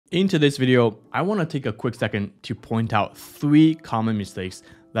In today's video, I want to take a quick second to point out 3 common mistakes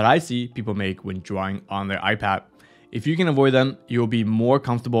that I see people make when drawing on their iPad. If you can avoid them, you'll be more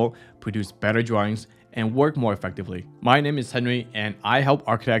comfortable, produce better drawings, and work more effectively. My name is Henry, and I help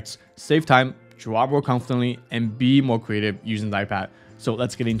architects save time, draw more confidently, and be more creative using the iPad. So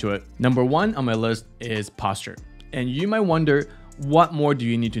let's get into it. Number 1 on my list is posture. And you might wonder, what more do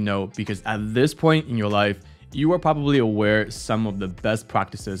you need to know? Because at this point in your life, you are probably aware some of the best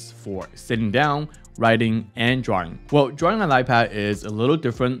practices for sitting down, writing, and drawing. Well, drawing on an iPad is a little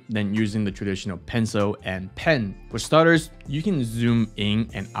different than using the traditional pencil and pen. For starters, you can zoom in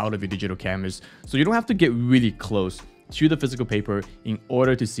and out of your digital canvas, so you don't have to get really close to the physical paper in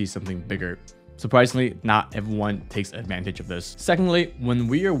order to see something bigger. Surprisingly, not everyone takes advantage of this. Secondly, when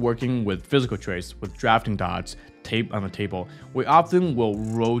we are working with physical trays, with drafting dots, tape on the table, we often will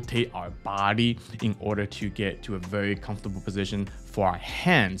rotate our body in order to get to a very comfortable position for our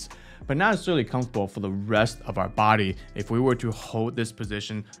hands, but not necessarily comfortable for the rest of our body if we were to hold this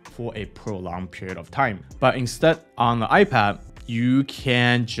position for a prolonged period of time. But instead, on the iPad, you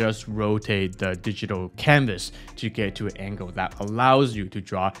can just rotate the digital canvas to get to an angle that allows you to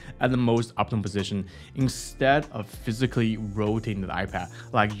draw at the most optimal position instead of physically rotating the iPad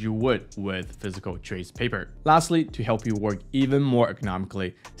like you would with physical trace paper. Lastly, to help you work even more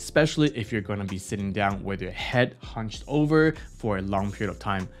economically, especially if you're going to be sitting down with your head hunched over for a long period of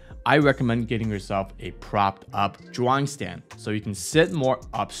time, I recommend getting yourself a propped up drawing stand so you can sit more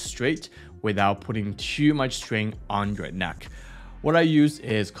up straight without putting too much strain on your neck. What I use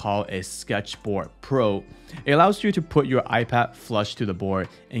is called a Sketchboard Pro. It allows you to put your iPad flush to the board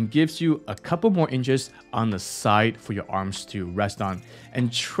and gives you a couple more inches on the side for your arms to rest on.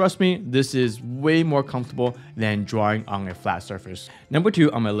 And trust me, this is way more comfortable than drawing on a flat surface. Number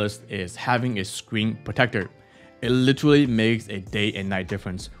 2 on my list is having a screen protector. It literally makes a day and night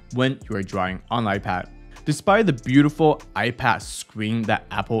difference when you are drawing on the iPad. Despite the beautiful iPad screen that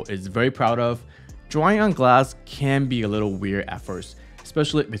Apple is very proud of, drawing on glass can be a little weird at first,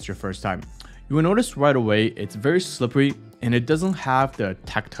 especially if it's your first time. You will notice right away it's very slippery and it doesn't have the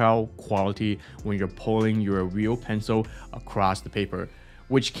tactile quality when you're pulling your real pencil across the paper,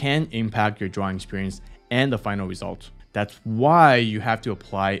 which can impact your drawing experience and the final result. That's why you have to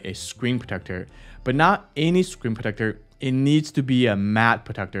apply a screen protector, but not any screen protector. It needs to be a matte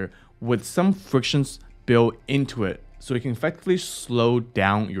protector with some frictions built into it, so it can effectively slow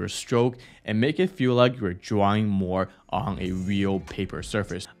down your stroke and make it feel like you're drawing more on a real paper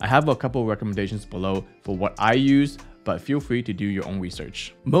surface. I have a couple recommendations below for what I use, but feel free to do your own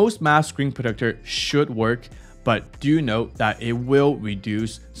research. Most matte screen protector should work, but do note that it will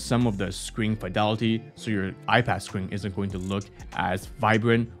reduce some of the screen fidelity, so your iPad screen isn't going to look as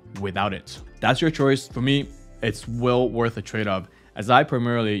vibrant without it. That's your choice. For me, it's well worth a trade-off, as I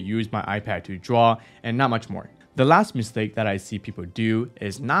primarily use my iPad to draw and not much more. The last mistake that I see people do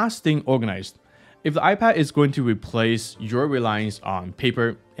is not staying organized. If the iPad is going to replace your reliance on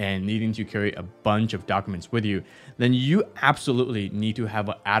paper and needing to carry a bunch of documents with you, then you absolutely need to have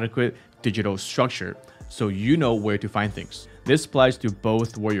an adequate digital structure so you know where to find things. This applies to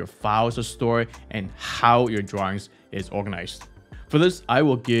both where your files are stored and how your drawings is organized. For this, I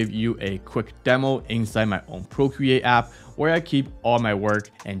will give you a quick demo inside my own Procreate app where I keep all my work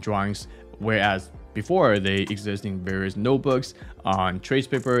and drawings, whereas before, they exist in various notebooks, on trace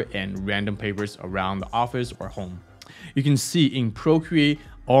paper, and random papers around the office or home. You can see in Procreate,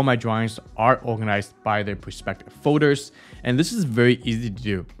 all my drawings are organized by their respective folders, and this is very easy to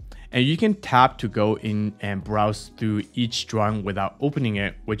do. And you can tap to go in and browse through each drawing without opening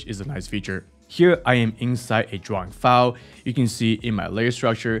it, which is a nice feature. Here I am inside a drawing file. You can see in my layer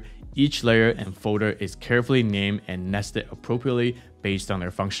structure, each layer and folder is carefully named and nested appropriately based on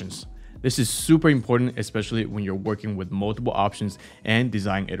their functions. This is super important, especially when you're working with multiple options and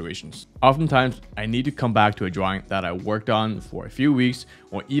design iterations. Oftentimes, I need to come back to a drawing that I worked on for a few weeks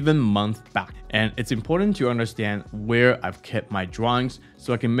or even months back. And it's important to understand where I've kept my drawings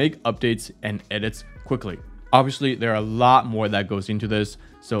so I can make updates and edits quickly. Obviously, there are a lot more that goes into this.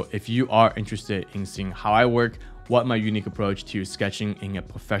 So if you are interested in seeing how I work, what my unique approach to sketching in a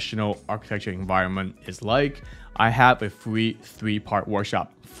professional architecture environment is like, I have a free 3-part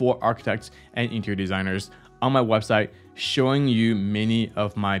workshop for architects and interior designers on my website showing you many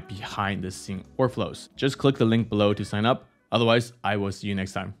of my behind the scene workflows. Just click the link below to sign up. Otherwise, I will see you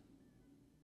next time.